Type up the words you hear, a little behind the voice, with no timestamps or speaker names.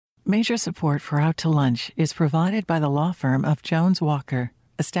Major support for Out to Lunch is provided by the law firm of Jones Walker,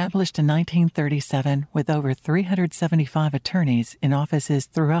 established in 1937 with over 375 attorneys in offices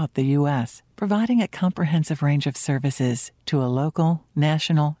throughout the U.S., providing a comprehensive range of services to a local,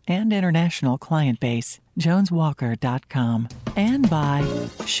 national, and international client base. JonesWalker.com. And by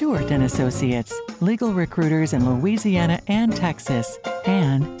Short & Associates, legal recruiters in Louisiana and Texas,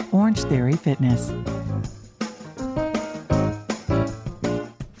 and Orange Theory Fitness.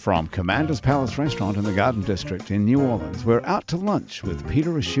 From Commander's Palace Restaurant in the Garden District in New Orleans, we're out to lunch with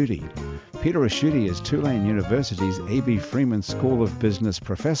Peter Ricchiuti. Peter Ricchiuti is Tulane University's A.B. Freeman School of Business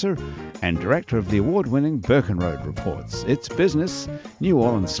professor and director of the award-winning Birkenroad Reports. It's business, New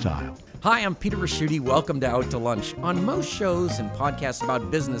Orleans style. Hi, I'm Peter Ricchiuti. Welcome to Out to Lunch. On most shows and podcasts about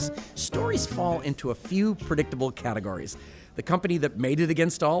business, stories fall into a few predictable categories. The company that made it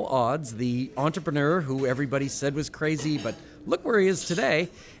against all odds, the entrepreneur who everybody said was crazy, but look where he is today,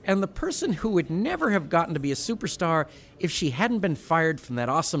 and the person who would never have gotten to be a superstar if she hadn't been fired from that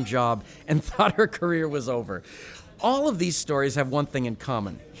awesome job and thought her career was over. All of these stories have one thing in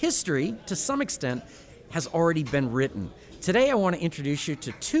common. History, to some extent, has already been written. Today, I want to introduce you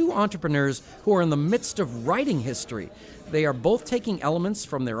to two entrepreneurs who are in the midst of writing history. They are both taking elements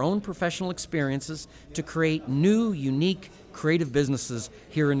from their own professional experiences to create new, unique, creative businesses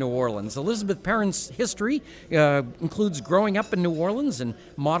here in New Orleans. Elizabeth Perrin's history includes growing up in New Orleans and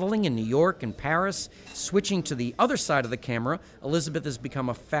modeling in New York and Paris. Switching to the other side of the camera, Elizabeth has become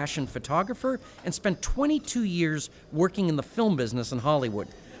a fashion photographer and spent 22 years working in the film business in Hollywood.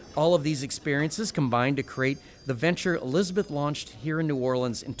 All of these experiences combined to create the venture Elizabeth launched here in New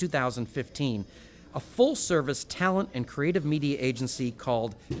Orleans in 2015, a full-service talent and creative media agency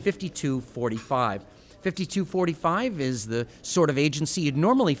called 5245. 5245 is the sort of agency you'd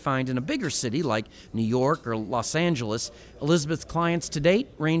normally find in a bigger city like New York or Los Angeles. Elizabeth's clients to date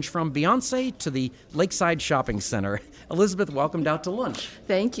range from Beyonce to the Lakeside Shopping Center. Elizabeth, welcomed Out to Lunch.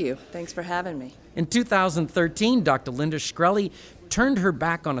 Thank you. Thanks for having me. In 2013, Dr. Linda Shkreli turned her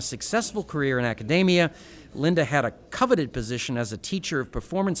back on a successful career in academia. Linda had a coveted position as a teacher of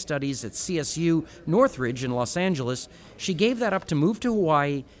performance studies at CSU Northridge in Los Angeles. She gave that up to move to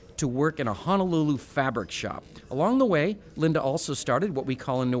Hawaii to work in a Honolulu fabric shop. Along the way, Linda also started what we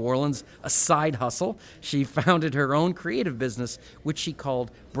call in New Orleans a side hustle. She founded her own creative business, which she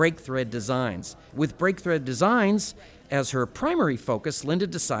called Breakthread Designs. With Breakthread Designs as her primary focus, Linda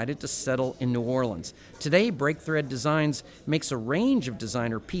decided to settle in New Orleans. Today, Breakthread Designs makes a range of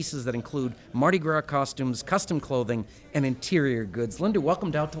designer pieces that include Mardi Gras costumes, custom clothing, and interior goods. Linda,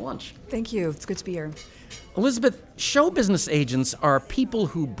 welcome to Out to Lunch. Thank you. It's good to be here. Elizabeth, show business agents are people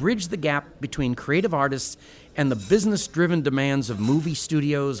who bridge the gap between creative artists and the business-driven demands of movie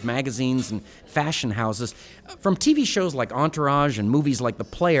studios, magazines, and fashion houses. From TV shows like Entourage and movies like The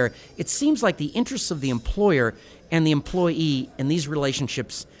Player, it seems like the interests of the employer and the employee in these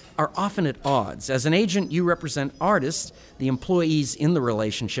relationships are often at odds. As an agent, you represent artists, the employees in the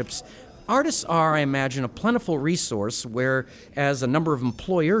relationships. Artists are, I imagine, a plentiful resource, whereas a number of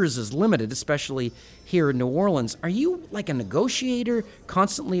employers is limited, especially here in New Orleans. Are you like a negotiator,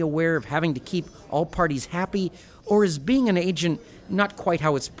 constantly aware of having to keep all parties happy, or is being an agent not quite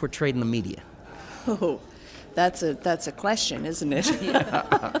how it's portrayed in the media? Oh, that's a question, isn't it?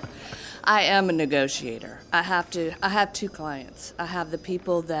 I am a negotiator. I have two clients. I have the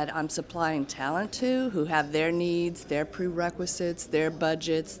people that I'm supplying talent to who have their needs, their prerequisites, their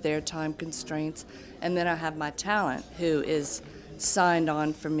budgets, their time constraints, and then I have my talent who is signed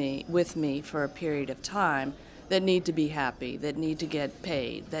on with me for a period of time that need to be happy, that need to get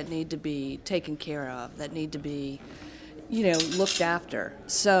paid, that need to be taken care of, that need to be, looked after.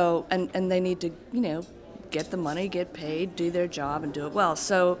 So, and they need to, get the money, get paid, do their job, and do it well.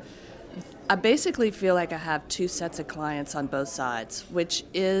 So I basically feel like I have two sets of clients on both sides, which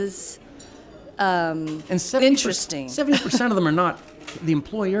is interesting. 70% of them are not, the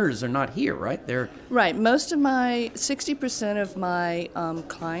employers are not here, right? They're right. 60% of my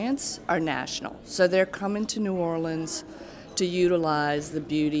clients are national. So they're coming to New Orleans to utilize the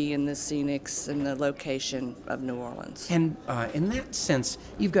beauty and the scenics and the location of New Orleans. And in that sense,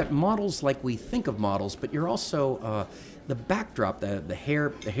 you've got models like we think of models, but you're also the backdrop, the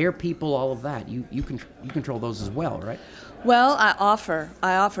hair people, all of that. You control those as well, right? Well, I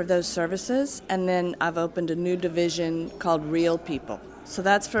offer those services, and then I've opened a new division called Real People. So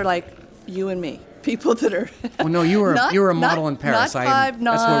that's for like you and me, people that are. Well, no, you were a model in Paris. Not 5'9"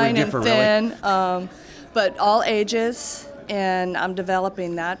 that's where we differ, and thin, really. But all ages, and I'm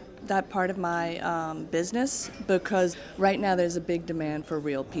developing that that part of my business, because right now there's a big demand for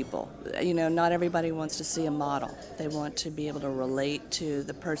real people. You know, not everybody wants to see a model. They want to be able to relate to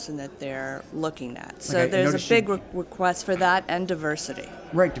the person that they're looking at. So there's a big request for that, and diversity.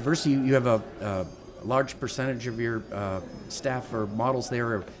 Right, diversity. You have a large percentage of your staff or models there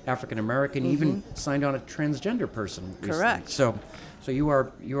are African American. You even signed on a transgender person recently. Correct. So you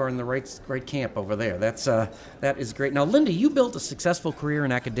are in the right camp over there. That is great. Now, Linda, you built a successful career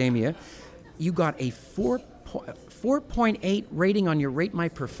in academia. You got a 4.8 rating on your Rate My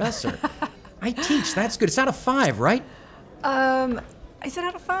Professor. I teach. That's good. It's out of 5, right? Is it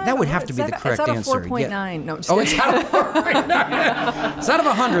out of 5? That would have to be the correct answer. It's out of 4.9. Yeah. No, just it's out of 4.9. It's out of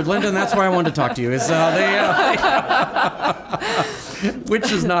 100, Linda, and that's why I wanted to talk to you.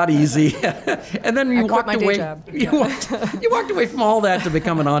 Which is not easy. And then you walked away. You walked away from all that to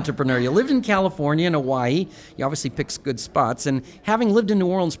become an entrepreneur. You lived in California and Hawaii. You obviously picked good spots. And having lived in New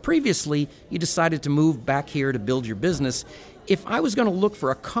Orleans previously, you decided to move back here to build your business. If I was going to look for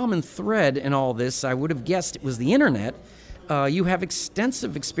a common thread in all this, I would have guessed it was the internet. You have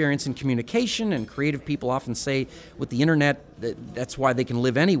extensive experience in communication, and creative people often say with the internet, that's why they can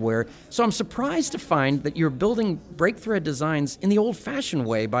live anywhere. So I'm surprised to find that you're building Breakthread Designs in the old-fashioned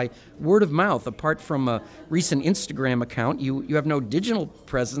way by word of mouth. Apart from a recent Instagram account, you have no digital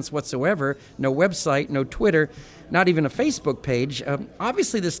presence whatsoever, no website, no Twitter, not even a Facebook page.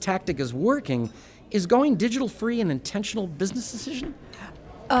 Obviously, this tactic is working. Is going digital-free an intentional business decision?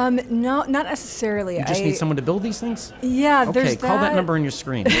 No, not necessarily. You just need someone to build these things? Yeah, okay, there's that. Call that number on your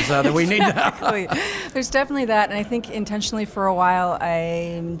screen. We need exactly. There's definitely that, and I think intentionally for a while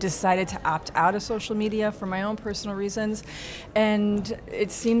I decided to opt out of social media for my own personal reasons, and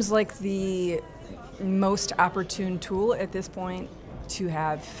it seems like the most opportune tool at this point to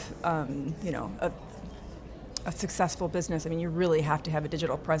have, a successful business. I mean, you really have to have a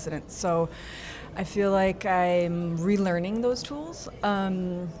digital presence. So I feel like I'm relearning those tools.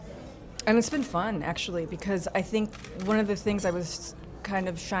 And it's been fun, actually, because I think one of the things I was kind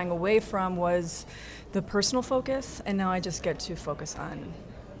of shying away from was the personal focus, and now I just get to focus on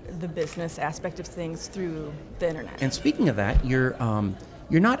the business aspect of things through the internet. And speaking of that, you're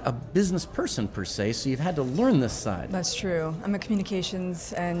not a business person per se, so you've had to learn this side. That's true. I'm a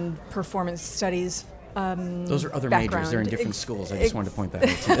communications and performance studies those are other background. Majors. They're in different schools. I just wanted to point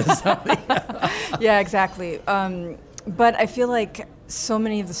that out to you. Yeah, exactly. But I feel like so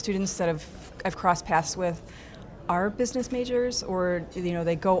many of the students that I've crossed paths with are business majors, or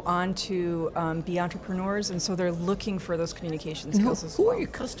they go on to be entrepreneurs, and so they're looking for those communication skills as well. Who are your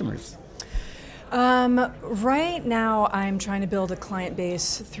customers? Right now, I'm trying to build a client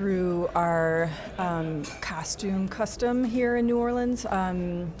base through our costume custom here in New Orleans,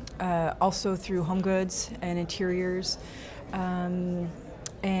 also through home goods and interiors, and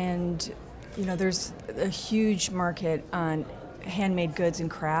there's a huge market on handmade goods and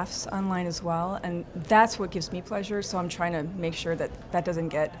crafts online as well, and that's what gives me pleasure. So I'm trying to make sure that doesn't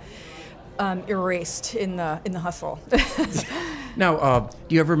get erased in the hustle. Now,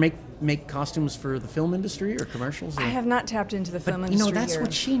 do you ever make costumes for the film industry or commercials? Or? I have not tapped into the film industry. That's here.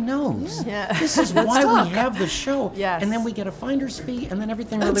 what she knows. Yeah. This is why we have the show. Yes. And then we get a finder's fee, and then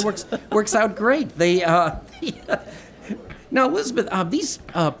everything really works out great. Now, Elizabeth, these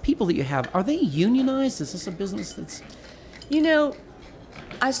people that you have, are they unionized? Is this a business that's...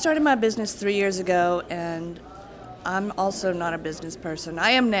 I started my business 3 years ago, and I'm also not a business person.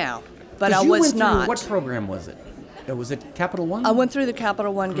 I am now, but I was not. What program was it? Was it Capital One? I went through the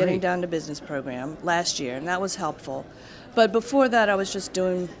Capital One Getting Down to Business program last year, and that was helpful. But before that, I was just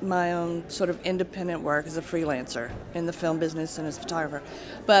doing my own sort of independent work as a freelancer in the film business and as a photographer.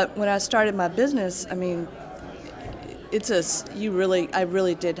 But when I started my business, I mean, I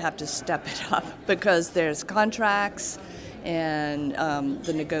really did have to step it up, because there's contracts and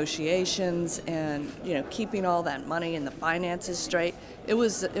the negotiations and keeping all that money and the finances straight. It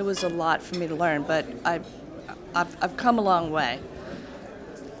was a lot for me to learn, but I've come a long way.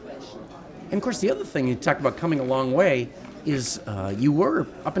 And of course, the other thing you talked about coming a long way is you were,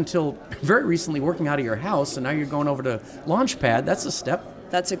 up until very recently, working out of your house, and now you're going over to Launchpad. That's a step.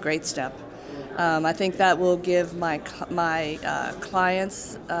 That's a great step. I think that will give my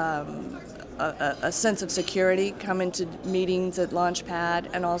clients a sense of security coming to meetings at Launchpad,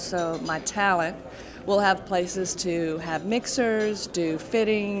 and also my talent will have places to have mixers, do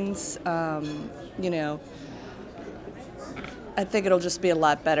fittings, I think it'll just be a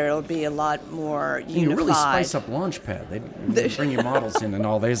lot better. It'll be a lot more unified. You really spice up Launchpad. They bring your models in and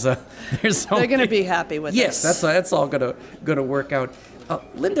all. There's They're going to be happy with this. Yes, that's all going to work out.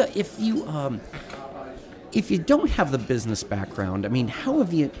 Linda, if you if you don't have the business background, I mean, how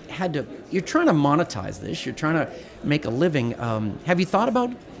have you had to, you're trying to monetize this, you're trying to make a living. Have you thought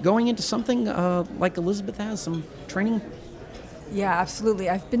about going into something like Elizabeth has, some training? Yeah, absolutely.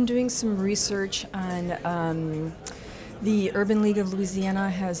 I've been doing some research on the Urban League of Louisiana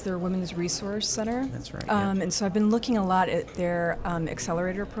has their Women's Resource Center. That's right. And so I've been looking a lot at their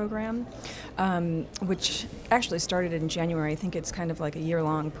accelerator program, which actually started in January. I think it's kind of like a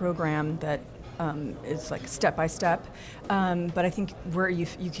year-long program that it's like step by step, but I think where you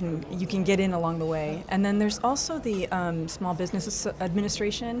can get in along the way. And then there's also the Small Business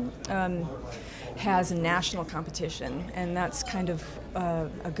Administration has a national competition, and that's kind of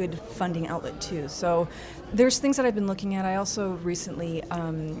a good funding outlet too. So there's things that I've been looking at. I also recently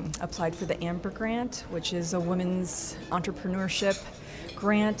applied for the Amber Grant, which is a women's entrepreneurship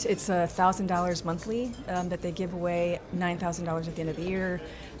grant. It's $1,000 monthly that they give away, $9,000 at the end of the year.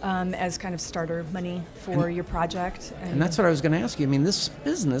 As kind of starter money for your project. And that's what I was going to ask you. I mean, this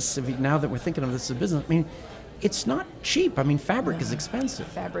business, now that we're thinking of this as a business, I mean, it's not cheap. I mean, fabric is expensive.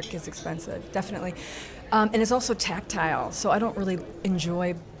 Fabric is expensive, definitely. And it's also tactile, so I don't really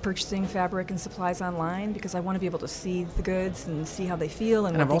enjoy purchasing fabric and supplies online because I want to be able to see the goods and see how they feel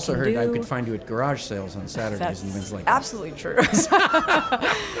and what I've they also can heard do. I could find you at garage sales on Saturdays and things like that. Absolutely true.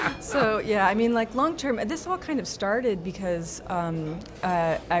 So yeah, I mean, like long term, this all kind of started because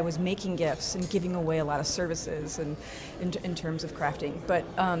I was making gifts and giving away a lot of services and in terms of crafting. But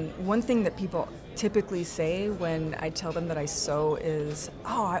one thing that people typically say when I tell them that I sew is,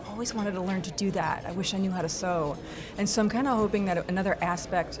 "Oh, I always wanted to learn to do that. I wish I knew how to sew." And so I'm kind of hoping that another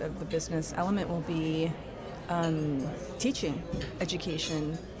aspect of the business element will be teaching,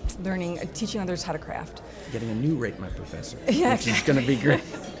 education, learning, teaching others how to craft. Getting a new rate, my professor, Yeah, which is going to be great.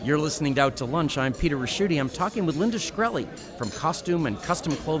 You're listening to Out to Lunch. I'm Peter Ricchiuti. I'm talking with Linda Shkreli from costume and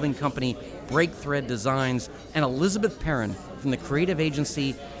custom clothing company Breakthread Designs and Elizabeth Perrin from the creative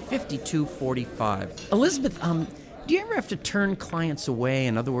agency 5245. Elizabeth, do you ever have to turn clients away?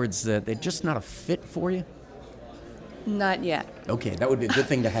 In other words, they're just not a fit for you? Not yet. Okay, that would be a good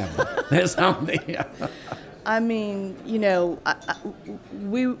thing to have. There's something. I mean, you know,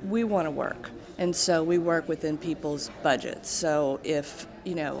 we want to work, and so we work within people's budgets. So if,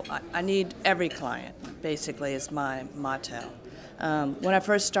 you know, I need every client, basically, is my motto. When I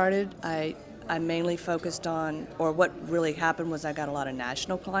first started, I mainly focused on, or what really happened was I got a lot of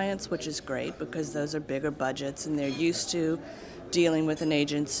national clients, which is great because those are bigger budgets and they're used to dealing with an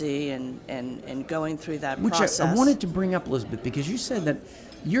agency and going through that process. I wanted to bring up, Elizabeth, because you said that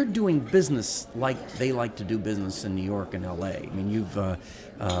you're doing business like they like to do business in New York and LA. I mean, you've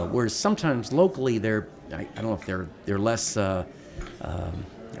whereas sometimes locally they're, I don't know if they're less. I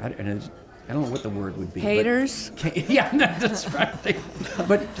don't know what the word would be. Haters. Yeah, that's right.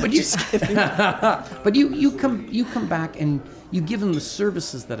 But you but you come back and you give them the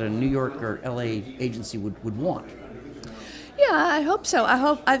services that a New York or LA agency would want. Yeah, I hope so.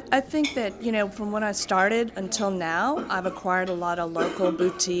 I think that, you know, from when I started until now, I've acquired a lot of local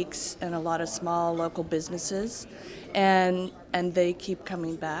boutiques and a lot of small local businesses, and they keep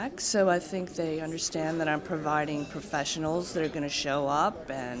coming back. So I think they understand that I'm providing professionals that are going to show up,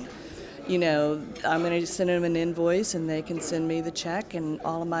 and, you know, I'm going to send them an invoice and they can send me the check and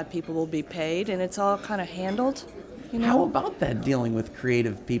all of my people will be paid, and it's all kind of handled, you know. How about that, dealing with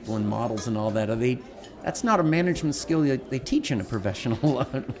creative people and models and all that? That's not a management skill they teach in a professional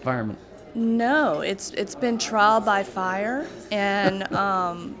environment. No, it's been trial by fire, and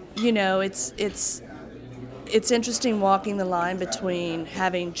you know, it's interesting walking the line between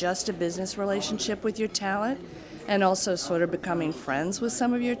having just a business relationship with your talent and also sort of becoming friends with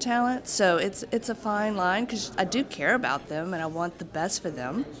some of your talent. So it's a fine line because I do care about them and I want the best for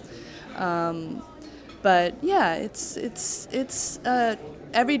them. But yeah, it's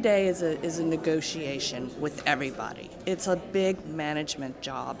every day is a negotiation with everybody. It's a big management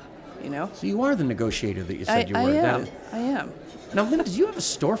job, you know. So you are the negotiator that you said you were. I am. Now, Linda, do you have a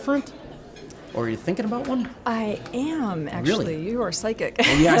storefront? Or are you thinking about one? I am, actually. Really? You are psychic.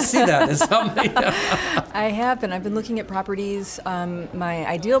 Oh, yeah, I see that as something. I have been. I've been looking at properties. My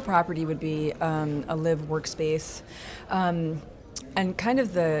ideal property would be a live workspace. And kind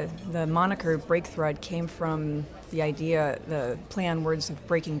of the moniker Breakthread came from the idea, the play on words of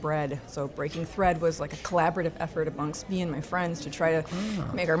breaking bread. So Breaking Thread was like a collaborative effort amongst me and my friends to try to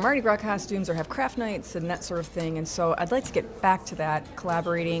make our Mardi Gras costumes or have craft nights and that sort of thing. And so I'd like to get back to that,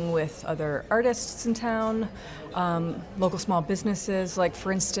 collaborating with other artists in town, local small businesses. Like,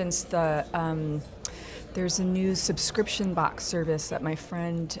 for instance, the There's a new subscription box service that my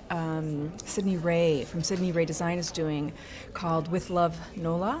friend Sydney Ray from Sydney Ray Design is doing called With Love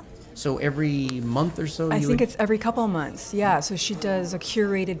Nola. So every month or so? I think it's every couple of months, yeah. So she does a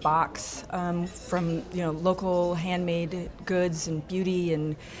curated box from local handmade goods and beauty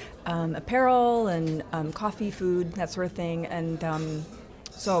and apparel and coffee, food, that sort of thing. And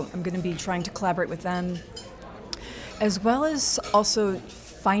so I'm going to be trying to collaborate with them, as well as also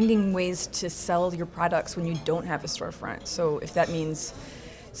finding ways to sell your products when you don't have a storefront. So if that means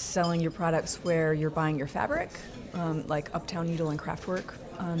selling your products where you're buying your fabric, like Uptown Needle and Craftwork,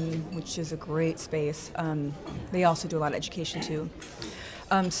 which is a great space. They also do a lot of education too.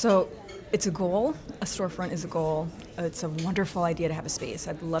 So it's a goal. A storefront is a goal. It's a wonderful idea to have a space.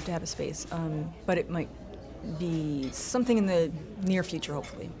 I'd love to have a space, but it might be something in the near future,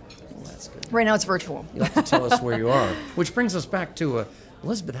 hopefully. Well, that's good. Right now it's virtual. You'll have to tell us where you are. Which brings us back to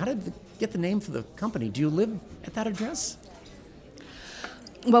Elizabeth. How did you get the name for the company? Do you live at that address?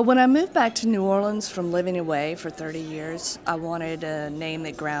 Well, when I moved back to New Orleans from living away for 30 years, I wanted a name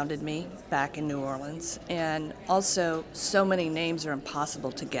that grounded me back in New Orleans. And also, so many names are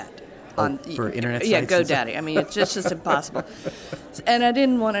impossible to get. For internet sites? Yeah, GoDaddy. I mean, it's just impossible. And I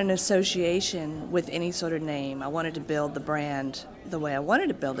didn't want an association with any sort of name. I wanted to build the brand the way I wanted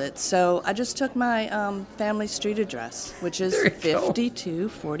to build it. So I just took my family street address, which is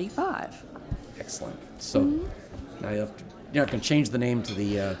 5245. Excellent. So now you're not going to change the name to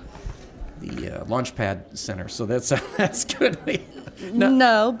the Launchpad Center. So that's good.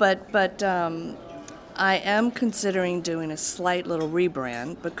 No, but I am considering doing a slight little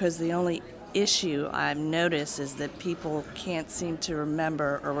rebrand, because the only issue I've noticed is that people can't seem to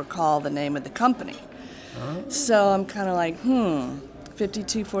remember or recall the name of the company. Oh. So I'm kind of like,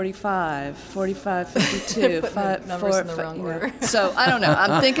 5245, 4552, numbers in the wrong order. So I don't know.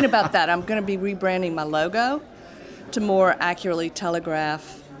 I'm thinking about that. I'm going to be rebranding my logo to more accurately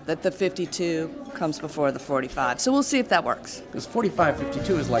telegraph that the 52 comes before the 45. So we'll see if that works. Because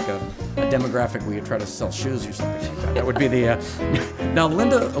 4552 is like a demographic where you try to sell shoes or something like that. That would be the... Now,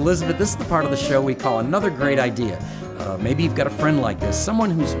 Linda, Elizabeth, this is the part of the show we call Another Great Idea. Maybe you've got a friend like this,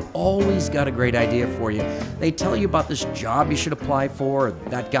 someone who's always got a great idea for you. They tell you about this job you should apply for, or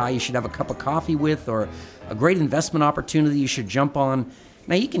that guy you should have a cup of coffee with, or a great investment opportunity you should jump on.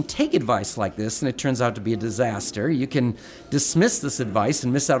 Now, you can take advice like this, and it turns out to be a disaster. You can dismiss this advice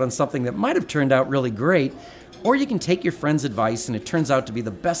and miss out on something that might have turned out really great, or you can take your friend's advice, and it turns out to be the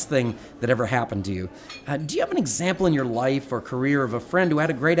best thing that ever happened to you. Do you have an example in your life or career of a friend who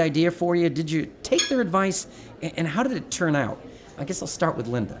had a great idea for you? Did you take their advice, and how did it turn out? I guess I'll start with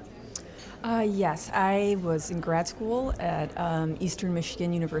Linda. Yes, I was in grad school at Eastern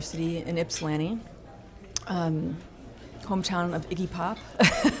Michigan University in Ypsilanti. Hometown of Iggy Pop.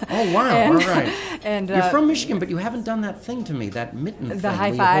 Oh, wow. All right. And you're from Michigan, but you haven't done that thing to me, that mitten the thing. high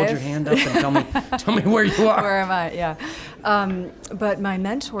where five. You hold your hand up and tell me where you are. Where am I? Yeah. But my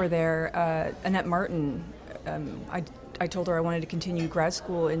mentor there, Annette Martin, I told her I wanted to continue grad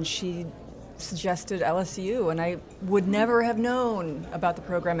school, and she suggested LSU, and I would never have known about the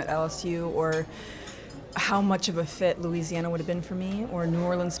program at LSU or how much of a fit Louisiana would have been for me, or New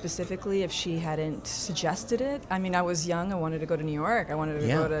Orleans specifically, if she hadn't suggested it. I mean, I was young. I wanted to go to New York. I wanted to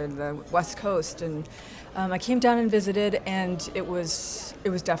go to the West Coast, and I came down and visited, and it was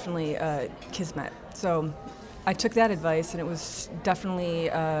definitely kismet. So I took that advice, and it was definitely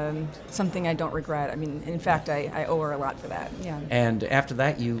something I don't regret. I mean, in fact, I owe her a lot for that. Yeah. And after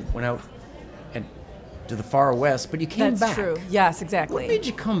that, you went out and to the far west, but you came back. That's true. Yes, exactly. What made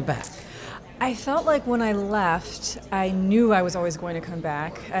you come back? I felt like when I left, I knew I was always going to come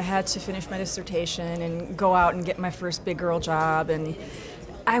back. I had to finish my dissertation and go out and get my first big girl job. And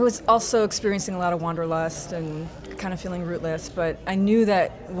I was also experiencing a lot of wanderlust and kind of feeling rootless. But I knew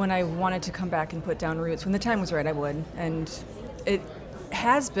that when I wanted to come back and put down roots, when the time was right, I would. And it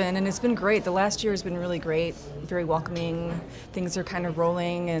has been, and it's been great. The last year has been really great, very welcoming. Things are kind of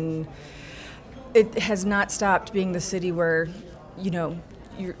rolling, and it has not stopped being the city where,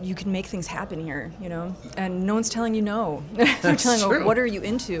 you can make things happen here, and no one's telling you no. They're telling you, what are you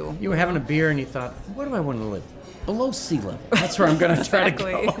into? You were having a beer and you thought, where do I want to live? Below sea level. That's where I'm going to try to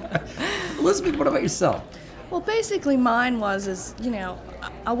go. Elizabeth, what about yourself? Well, basically mine was,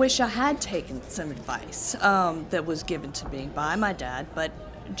 I wish I had taken some advice that was given to me by my dad, but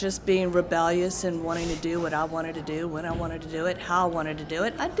just being rebellious and wanting to do what I wanted to do, when I wanted to do it, how I wanted to do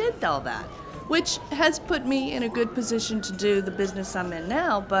it, I did all that, which has put me in a good position to do the business I'm in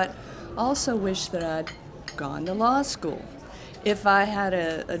now, but also wish that I'd gone to law school. If I had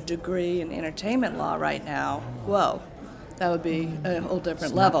a degree in entertainment law right now, whoa, that would be a whole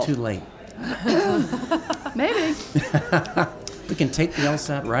different level. Not too late. Maybe. We can take the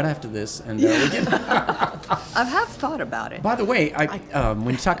LSAT right after this, and we can. I have thought about it. By the way,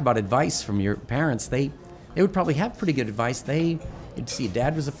 when you talk about advice from your parents, they would probably have pretty good advice. You'd see your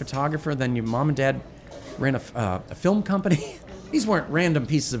dad was a photographer, then your mom and dad ran a film company. These weren't random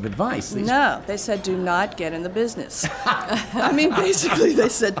pieces of advice. No, they said do not get in the business. I mean, basically, they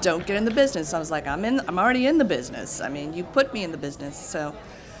said don't get in the business. I was like, I'm already in the business. I mean, you put me in the business, so.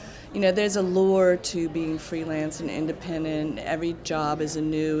 There's a lure to being freelance and independent. Every job is a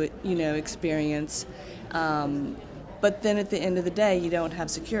new, experience. But then at the end of the day, you don't have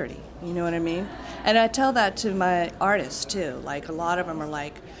security. You know what I mean? And I tell that to my artists, too. Like, a lot of them are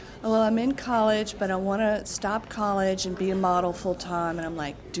like, oh, well, I'm in college, but I want to stop college and be a model full-time. And I'm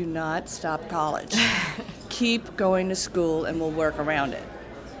like, do not stop college. Keep going to school, and we'll work around it.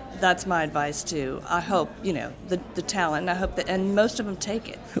 That's my advice, too. I hope, the talent, and I hope and most of them take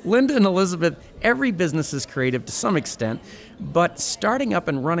it. Linda and Elizabeth, every business is creative to some extent, but starting up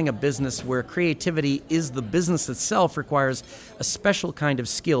and running a business where creativity is the business itself requires a special kind of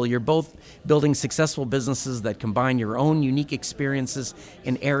skill. You're both building successful businesses that combine your own unique experiences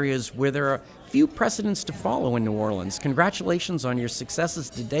in areas where there are few precedents to follow in New Orleans. Congratulations on your successes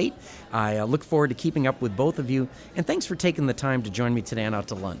to date. I look forward to keeping up with both of you, and thanks for taking the time to join me today on Out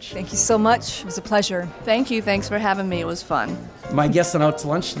to Lunch. Thank you so much. It was a pleasure. Thank you. Thanks for having me. It was fun. My guests on Out to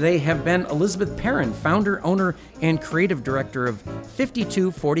Lunch today have been Elizabeth Perrin, founder, owner, and creative director of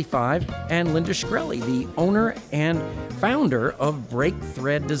 5245, and Linda Shkreli, the owner and founder of Break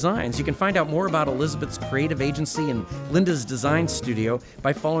Thread Designs. You can find out more about Elizabeth's creative agency and Linda's design studio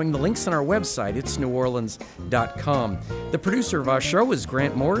by following the links on our website, itsneworleans.com. The producer of our show is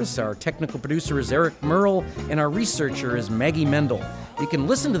Grant Morris, our technical producer is Eric Merle, and our researcher is Maggie Mendel. You can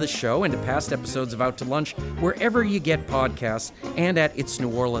listen to the show and to past episodes of Out to Lunch wherever you get podcasts and at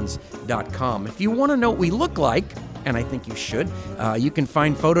itsneworleans.com. If you want to know what we look like, and I think you should, you can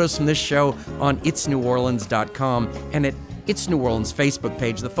find photos from this show on itsneworleans.com and at It's New Orleans Facebook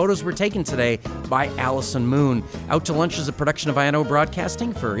page. The photos were taken today by Allison Moon. Out to Lunch is a production of INO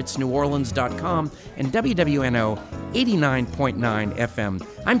Broadcasting for itsneworleans.com and WWNO 89.9 FM.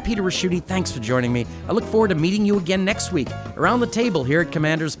 I'm Peter Ricchiuti. Thanks for joining me. I look forward to meeting you again next week around the table here at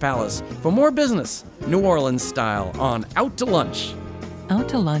Commander's Palace for more business, New Orleans style, on Out to Lunch. Out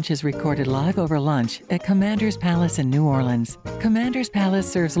to Lunch is recorded live over lunch at Commander's Palace in New Orleans. Commander's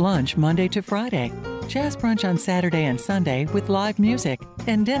Palace serves lunch Monday to Friday, jazz brunch on Saturday and Sunday with live music,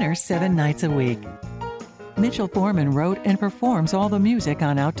 and dinner 7 nights a week. Mitchell Foreman wrote and performs all the music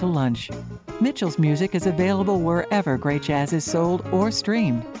on Out to Lunch. Mitchell's music is available wherever great jazz is sold or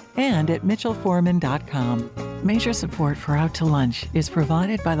streamed, and at mitchellforeman.com. Major support for Out to Lunch is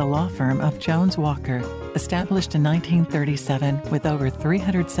provided by the law firm of Jones Walker, established in 1937 with over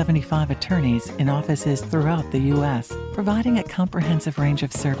 375 attorneys in offices throughout the U.S., providing a comprehensive range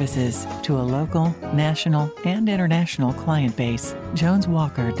of services to a local, national, and international client base.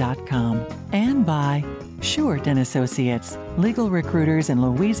 JonesWalker.com. And by Short & Associates, legal recruiters in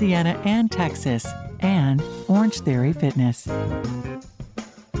Louisiana and Texas, and Orange Theory Fitness.